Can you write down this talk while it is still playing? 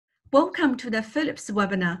Welcome to the Philips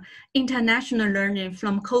webinar, International Learning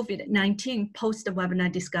from COVID-19 post-webinar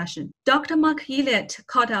discussion. Dr. Mark Elliott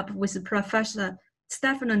caught up with Professor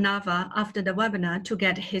Stefano Nava after the webinar to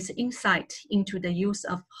get his insight into the use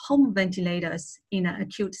of home ventilators in an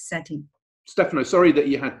acute setting. Stefano, sorry that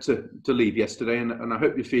you had to leave yesterday, and I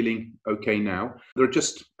hope you're feeling okay now. There are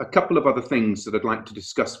just a couple of other things that I'd like to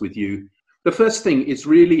discuss with you. The first thing is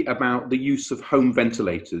really about the use of home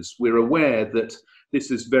ventilators. We're aware that this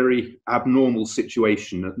is a very abnormal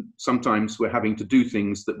situation, and sometimes we're having to do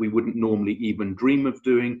things that we wouldn't normally even dream of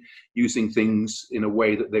doing, using things in a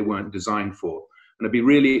way that they weren't designed for. And I'd be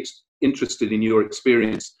really interested in your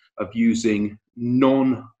experience of using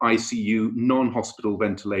non-ICU, non-hospital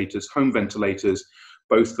ventilators, home ventilators,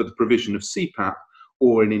 both for the provision of CPAP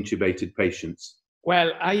or in intubated patients.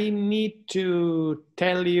 Well, I need to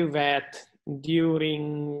tell you that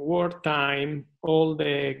during wartime, all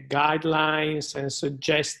the guidelines and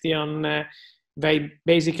suggestions, they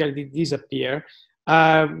basically disappear.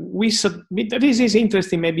 This is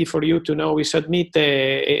interesting maybe for you to know. We submit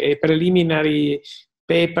a preliminary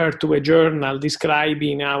paper to a journal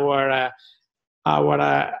describing our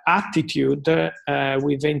attitude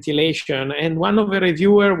with ventilation, and one of the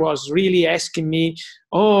reviewers was really asking me,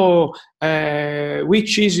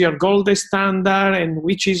 which is your gold standard and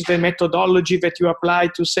which is the methodology that you apply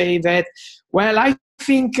to say that? Well, I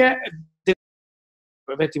think that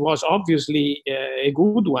it was obviously a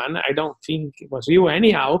good one. I don't think it was you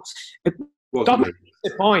anyhow. But don't miss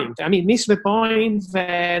the point. I mean, miss the point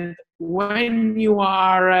that when you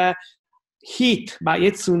are hit by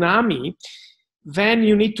a tsunami, then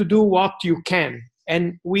you need to do what you can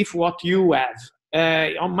and with what you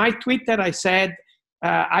have. On my Twitter, I said,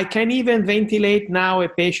 I can even ventilate now a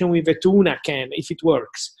patient with a tuna can if it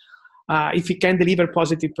works, if it can deliver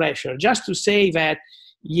positive pressure. Just to say that,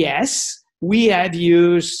 yes, we have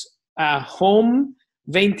used home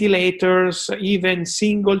ventilators, even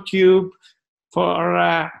single tube, for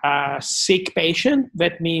a sick patient.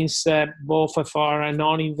 That means both for a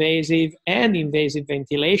non-invasive and invasive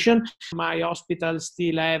ventilation. My hospital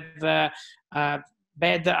still have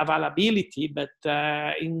bed availability, but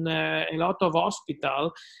in a lot of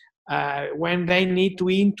hospitals, when they need to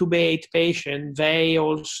intubate patients, they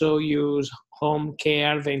also use home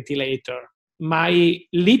care ventilator. My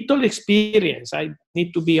little experience, I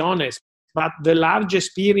need to be honest, but the large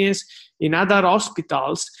experience in other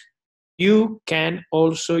hospitals, you can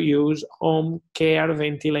also use home care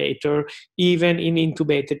ventilator even in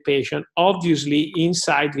intubated patients, obviously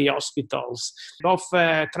inside the hospitals, both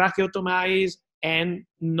tracheotomized and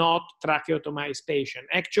not tracheotomized patients.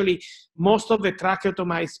 Actually, most of the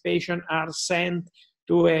tracheotomized patients are sent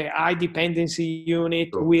to a high dependency unit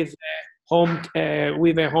with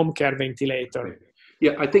a home care ventilator.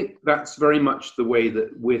 Yeah, I think that's very much the way that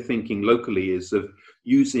we're thinking locally, is of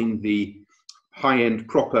using the high-end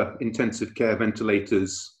proper intensive care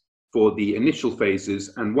ventilators for the initial phases,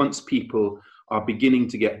 and once people are beginning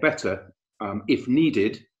to get better, if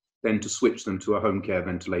needed, then to switch them to a home care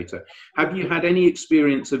ventilator. Have you had any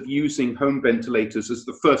experience of using home ventilators as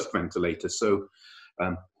the first ventilator? So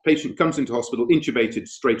patient comes into hospital, intubated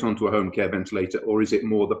straight onto a home care ventilator, or is it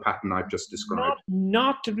more the pattern I've just described?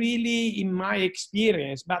 Not really in my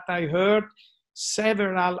experience, but I heard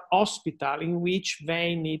several hospitals in which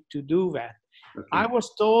they need to do that. Okay. I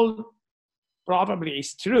was told, probably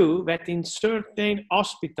it's true, that in certain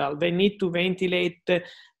hospitals they need to ventilate the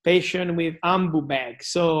patient with ambu bag.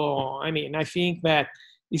 So, I mean, I think that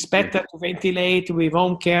it's better to ventilate with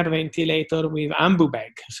home care ventilator with ambu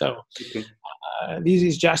bag. So, this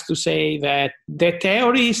is just to say that the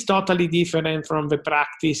theory is totally different from the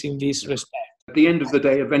practice in this respect. At the end of the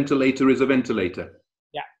day, a ventilator is a ventilator.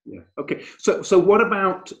 Yeah. Okay. So what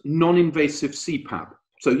about non-invasive CPAP?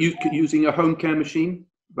 So using a home care machine,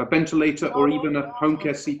 a ventilator, or even a home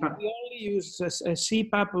care CPAP? We only use a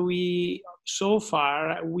CPAP. So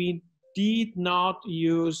far, we did not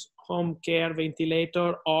use home care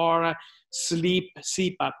ventilator or sleep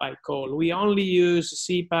CPAP, I call. We only use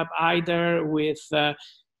CPAP either with the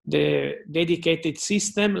dedicated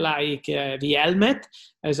system like the helmet,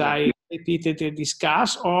 as I repeatedly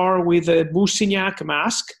discussed, or with a Busignac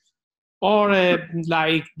mask, or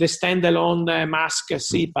like the standalone mask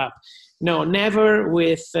CPAP. No, never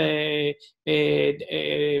with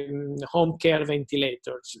home care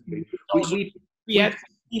ventilators. We have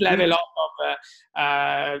level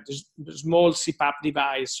of small CPAP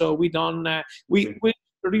device, so we don't. We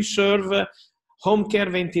reserve home care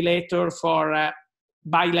ventilator for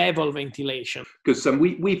bi-level ventilation. Because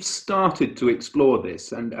we've started to explore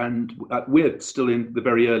this, and we're still in the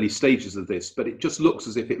very early stages of this, but it just looks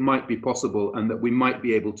as if it might be possible and that we might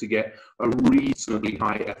be able to get a reasonably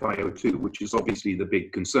high FiO2, which is obviously the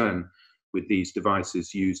big concern with these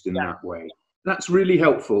devices used in that way. That's really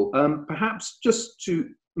helpful. Perhaps just to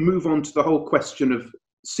move on to the whole question of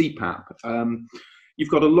CPAP. You've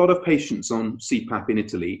got a lot of patients on CPAP in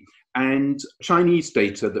Italy, and Chinese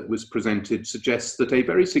data that was presented suggests that a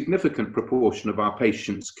very significant proportion of our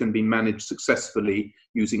patients can be managed successfully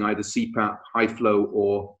using either CPAP, high flow,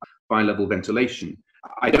 or bi-level ventilation.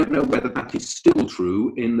 I don't know whether that is still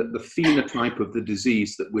true, in that the phenotype of the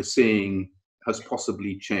disease that we're seeing has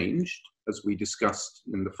possibly changed, as we discussed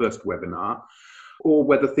in the first webinar, or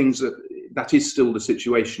whether that is still the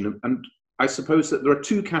situation. And I suppose that there are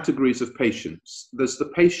two categories of patients. There's the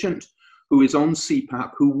patient who is on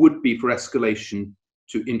CPAP who would be for escalation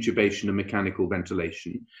to intubation and mechanical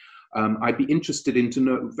ventilation. I'd be interested in to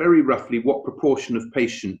know very roughly what proportion of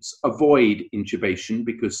patients avoid intubation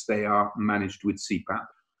because they are managed with CPAP.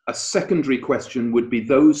 A secondary question would be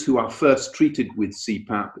those who are first treated with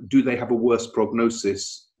CPAP, do they have a worse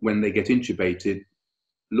prognosis when they get intubated,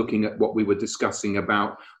 looking at what we were discussing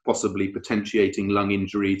about possibly potentiating lung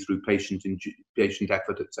injury through patient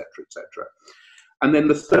effort, etc., etc. And then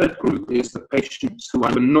the third group is the patients who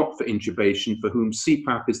are not for intubation, for whom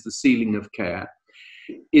CPAP is the ceiling of care.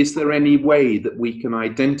 Is there any way that we can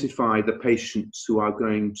identify the patients who are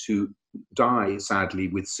going to die, sadly,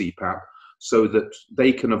 with CPAP, so that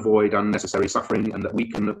they can avoid unnecessary suffering and that we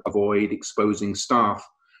can avoid exposing staff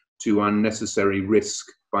to unnecessary risk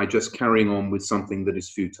by just carrying on with something that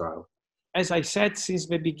is futile? As I said since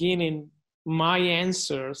the beginning, my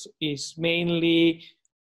answers is mainly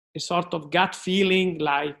a sort of gut feeling,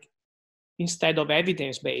 like, instead of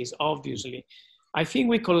evidence-based, obviously. I think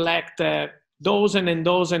we collect dozens and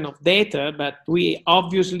dozens of data, but we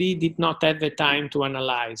obviously did not have the time to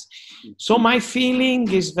analyze. So my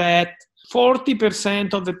feeling is that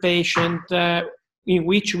 40% of the patients in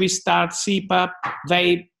which we start CPAP,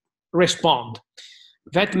 they respond.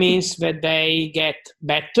 That means that they get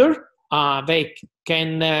better. They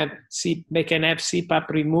can have CPAP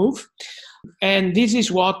removed. And this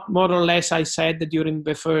is what more or less I said during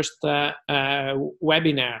the first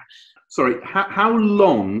webinar. Sorry, how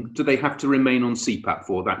long do they have to remain on CPAP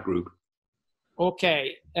for, that group?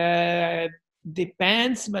 Okay,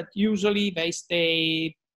 depends, but usually they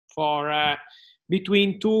stay for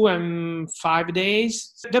between 2 and 5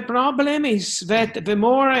 days. The problem is that the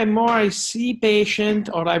more and more I see patient,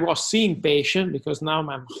 or I was seeing patient, because now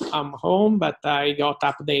I'm home, but I got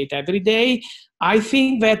update every day, I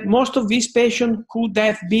think that most of these patients could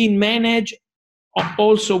have been managed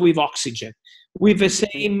also with oxygen, with the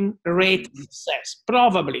same rate of success,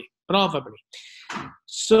 probably.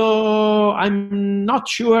 So I'm not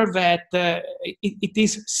sure that it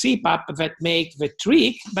is CPAP that makes the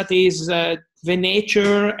trick, but is the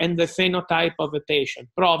nature and the phenotype of the patient,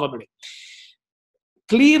 probably.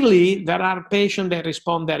 Clearly, there are patients that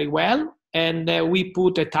respond very well, and we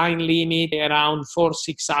put a time limit around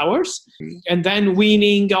 4-6 hours. And then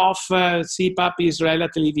weaning off CPAP is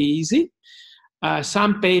relatively easy.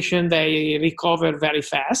 Some patients, they recover very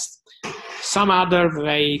fast. Some others,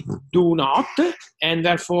 they do not. And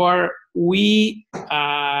therefore, we,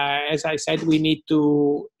 as I said, we need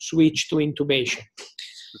to switch to intubation.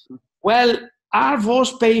 Well, are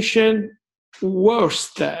those patients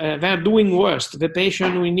worst? They're doing worst. The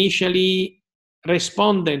patient who initially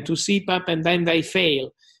responded to CPAP and then they fail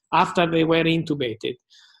after they were intubated.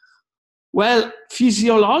 Well,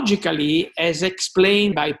 physiologically, as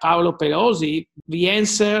explained by Paolo Pelosi, the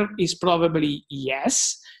answer is probably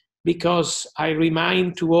yes, because I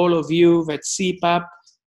remind to all of you that CPAP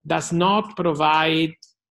does not provide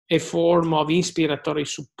a form of inspiratory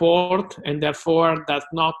support and therefore does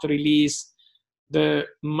not release the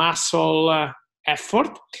muscle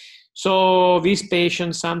effort. So these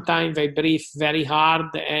patients, sometimes they breathe very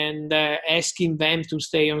hard, and asking them to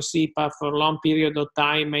stay on CPAP for a long period of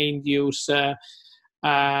time may induce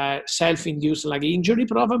self-induced lung injury,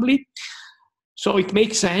 probably. So it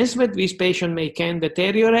makes sense that this patient can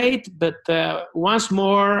deteriorate, but once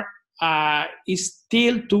more, it's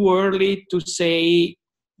still too early to say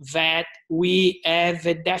that we have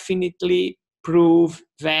definitely proof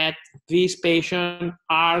that these patients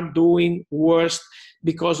are doing worse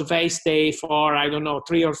because they stay for,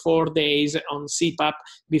 3 or 4 days on CPAP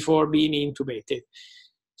before being intubated.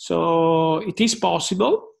 So it is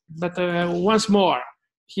possible, but once more,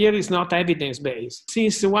 here is not evidence-based.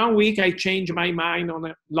 Since 1 week, I changed my mind on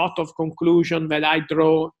a lot of conclusions that I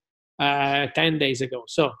drew 10 days ago.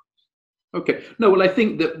 So Okay. No, well, I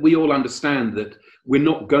think that we all understand that we're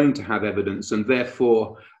not going to have evidence, and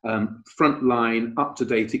therefore frontline,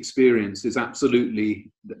 up-to-date experience is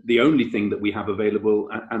absolutely the only thing that we have available,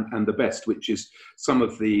 and the best, which is some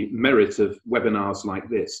of the merit of webinars like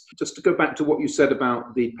this. Just to go back to what you said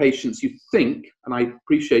about the patients you think, and I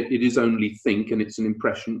appreciate it is only think and it's an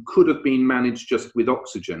impression, could have been managed just with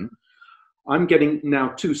oxygen. I'm getting now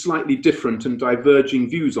two slightly different and diverging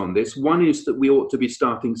views on this. One is that we ought to be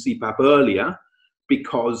starting CPAP earlier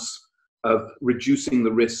because of reducing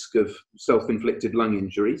the risk of self-inflicted lung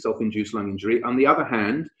injury, self-induced lung injury. On the other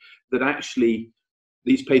hand, that actually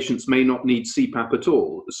these patients may not need CPAP at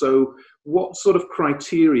all. So what sort of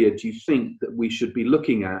criteria do you think that we should be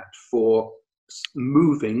looking at for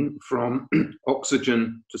moving from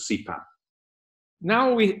oxygen to CPAP?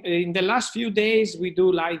 Now, in the last few days, we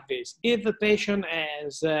do like this. If the patient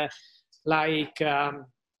has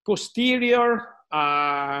posterior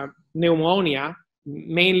pneumonia,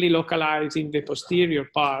 mainly localized in the posterior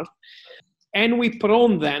part, and we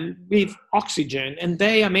prone them with oxygen and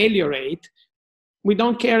they ameliorate, we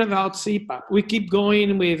don't care about CPAP. We keep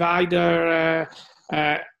going with either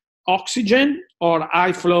oxygen or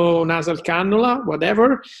high flow nasal cannula,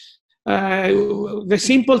 whatever. The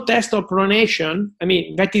simple test of pronation, I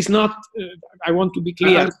mean, that is not, I want to be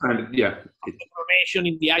clear, I understand it. Yeah. pronation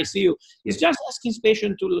in the ICU. It's just asking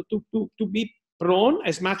patients to be prone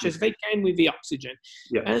as much as they can with the oxygen.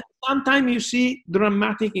 Yeah. And sometimes you see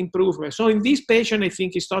dramatic improvement. So in this patient, I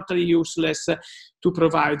think it's totally useless to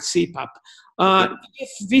provide CPAP.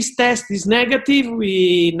 If this test is negative,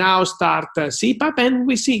 we now start CPAP and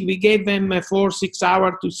we gave them 4-6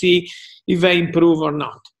 hours to see if they improve or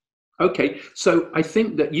not. Okay, so I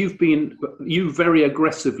think that you very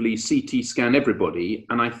aggressively CT scan everybody,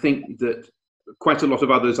 and I think that quite a lot of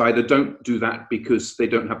others either don't do that because they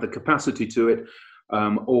don't have the capacity to it,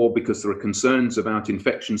 or because there are concerns about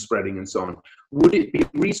infection spreading and so on. Would it be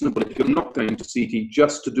reasonable, if you're not going to CT,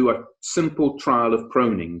 just to do a simple trial of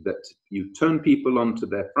proning, that you turn people onto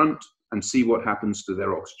their front and see what happens to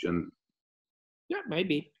their oxygen? Yeah,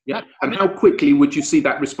 maybe. Yeah, and how quickly would you see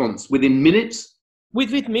that response? Within minutes?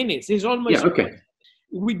 Within minutes. It's almost. Yeah, okay.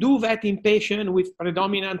 We do that in patients with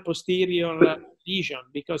predominant posterior lesion,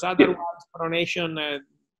 because otherwise pronation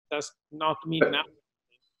does not mean nothing.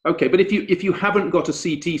 Okay, but if you haven't got a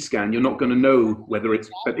CT scan, you're not going to know whether it's.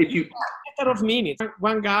 But if you. A matter of minutes.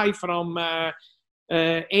 One guy from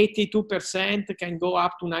 82% can go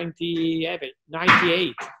up to 98.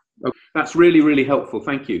 Okay, that's really, really helpful.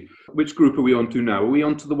 Thank you. Which group are we on to now? Are we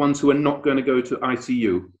on to the ones who are not going to go to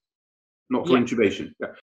ICU? Not for intubation.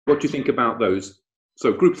 Yeah. What do you think about those?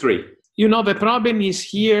 So group 3. You know, the problem is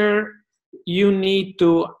here, you need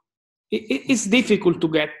to, it's difficult to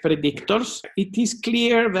get predictors. It is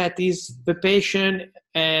clear that the patient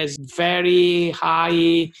has very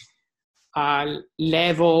high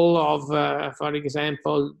level of, for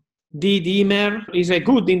example, D-dimer is a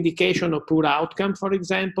good indication of poor outcome, for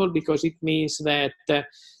example, because it means that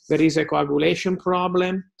there is a coagulation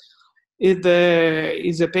problem. If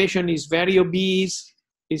the patient is very obese,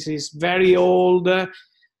 is very old,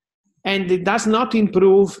 and it does not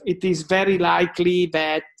improve, it is very likely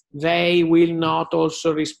that they will not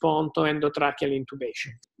also respond to endotracheal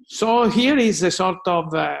intubation. So here is a sort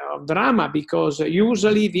of drama, because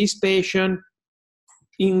usually this patient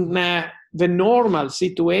in the normal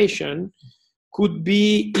situation could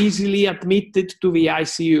be easily admitted to the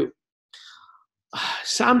ICU.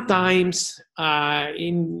 Sometimes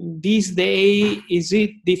in this day, is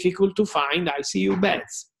it difficult to find ICU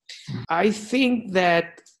beds? I think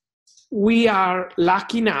that we are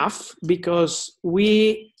lucky enough because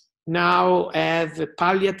we now have a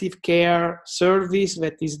palliative care service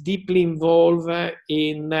that is deeply involved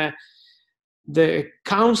in the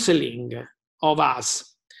counseling of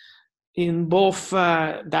us in both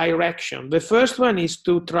directions. The first one is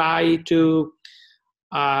to try to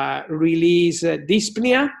release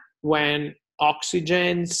dyspnea when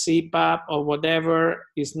oxygen, CPAP, or whatever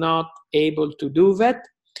is not able to do that.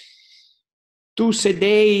 To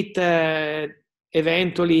sedate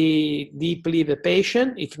eventually deeply the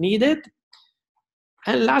patient if needed.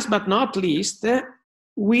 And last but not least,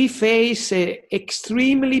 we face an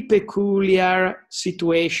extremely peculiar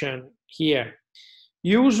situation here.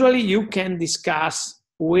 Usually you can discuss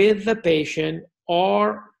with the patient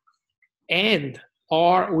or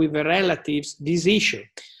with the relatives this issue.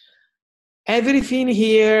 Everything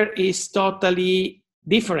here is totally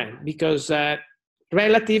different because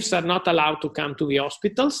relatives are not allowed to come to the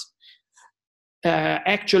hospitals.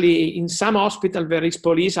 Actually, in some hospitals, there is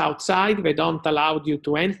police outside. They don't allow you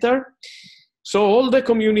to enter. So all the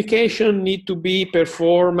communication need to be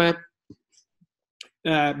performed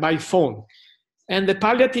by phone. And the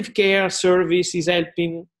palliative care service is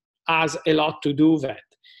helping us a lot to do that,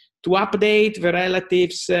 to update the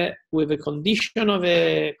relatives with the condition of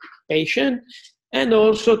a patient, and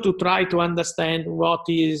also to try to understand what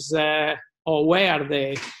is or where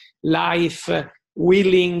the life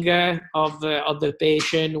willing of the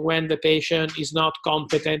patient when the patient is not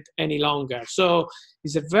competent any longer. So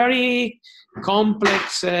it's a very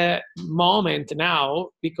complex moment now,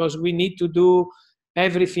 because we need to do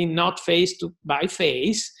everything not face by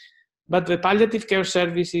face, but the palliative care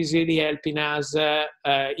service is really helping us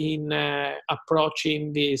in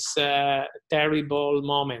approaching these terrible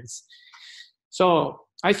moments. So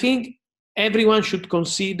I think everyone should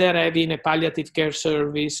consider having a palliative care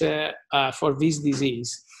service for this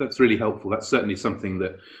disease. That's really helpful. That's certainly something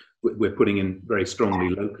that we're putting in very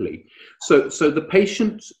strongly locally. So the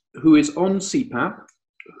patient who is on CPAP,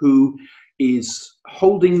 who is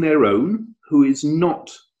holding their own, who is not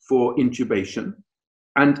for intubation,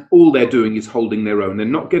 and all they're doing is holding their own. They're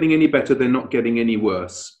not getting any better. They're not getting any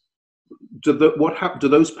worse. Do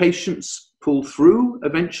those patients pull through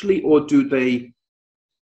eventually, or do they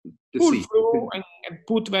pull through and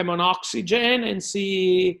put them on oxygen and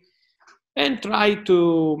see, and try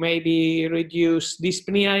to maybe reduce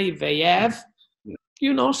dyspnea if they have? Yeah.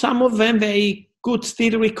 You know, some of them, they could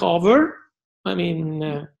still recover. I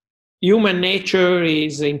mean, human nature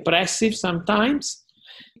is impressive sometimes.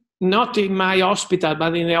 Not in my hospital,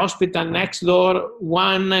 but in the hospital next door,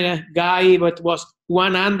 one guy that was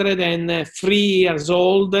 103 years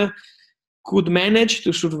old could manage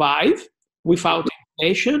to survive without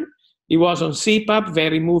intubation. He was on CPAP, they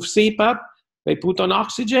removed CPAP, they put on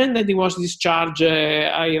oxygen, and he was discharged,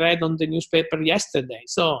 I read on the newspaper yesterday.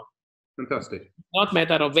 So, fantastic. Not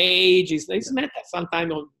matter of age, it's matter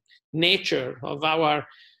sometimes of nature, of our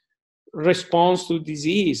response to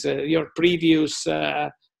disease, your previous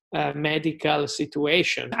medical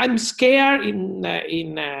situation. I'm scared in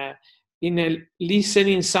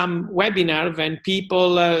listening some webinar when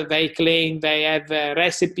people they claim they have a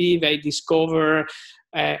recipe, they discover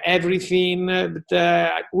everything, but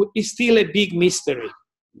it's still a big mystery.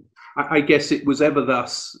 I guess it was ever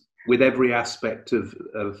thus with every aspect of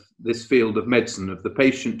this field of medicine, of the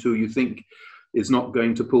patient who you think is not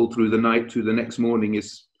going to pull through the night to the next morning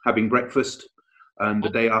is having breakfast, and the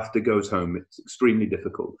day after goes home. It's extremely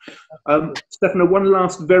difficult. Stefano, one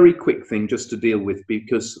last very quick thing just to deal with,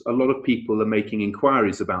 because a lot of people are making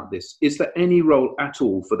inquiries about this. Is there any role at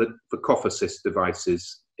all for cough assist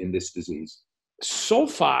devices in this disease? So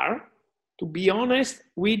far, to be honest,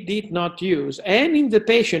 we did not use. And in the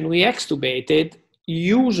patient we extubated,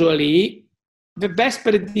 usually the best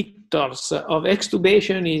predictors of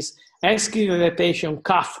extubation is asking the patient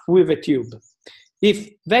cough with a tube. If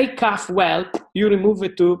they cough well, you remove the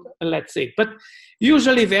tube and let's see. But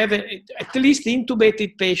usually they have, at least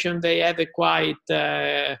intubated patient, they have a quite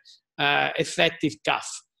effective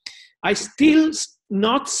cough. I still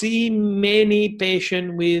not see many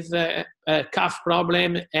patients with a cough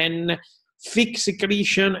problem and thick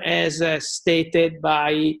secretion as stated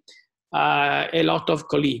by a lot of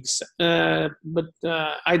colleagues. But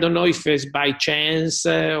I don't know if it's by chance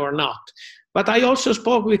or not. But I also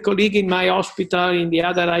spoke with colleagues in my hospital, in the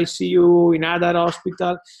other ICU, in other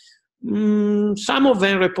hospital. Some of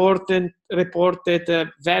them reported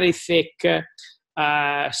very thick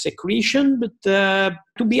secretion. But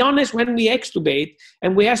to be honest, when we extubate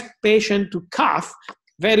and we ask patients to cough,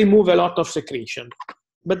 they remove a lot of secretion.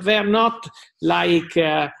 But they are not like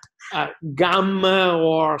gum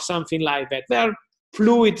or something like that. They are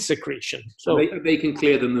fluid secretion. So they can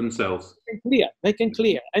clear them themselves. They can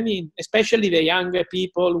clear. I mean, especially the younger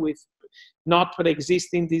people with not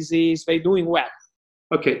pre-existing disease, they're doing well.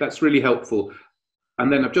 Okay, that's really helpful. And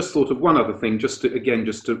then I've just thought of one other thing, just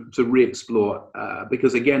to re-explore,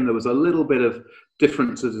 because again, there was a little bit of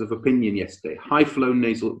differences of opinion yesterday. High-flow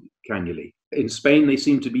nasal cannulae. In Spain, they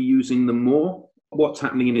seem to be using them more. What's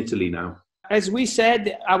happening in Italy now? As we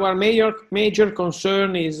said, our major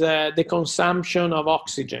concern is the consumption of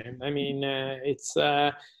oxygen. I mean, it's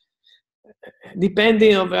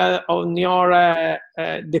depending on your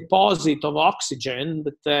deposit of oxygen,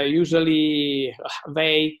 but usually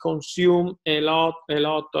they consume a lot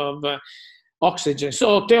of oxygen.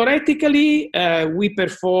 So theoretically, we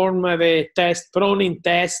perform the proning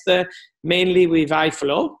test mainly with high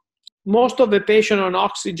flow. Most of the patients on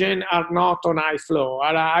oxygen are not on high flow,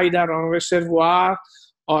 are either on reservoir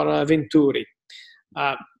or Venturi,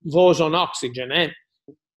 those on oxygen.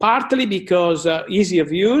 Partly because easy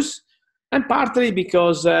of use, and partly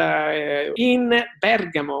because in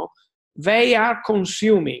Bergamo, they are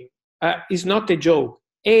consuming, it's not a joke,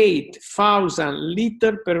 8,000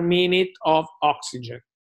 liters per minute of oxygen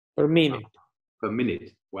per minute. Per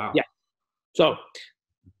minute, wow. Yeah. So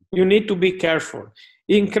you need to be careful.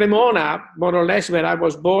 In Cremona, more or less where I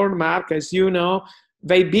was born, Mark, as you know,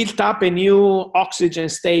 they built up a new oxygen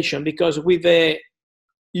station because with the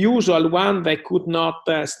usual one, they could not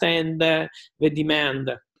stand the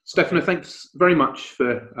demand. Stefano, thanks very much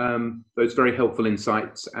for those very helpful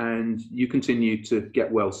insights, and you continue to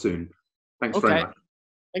get well soon. Thanks very much.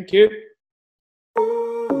 Thank you.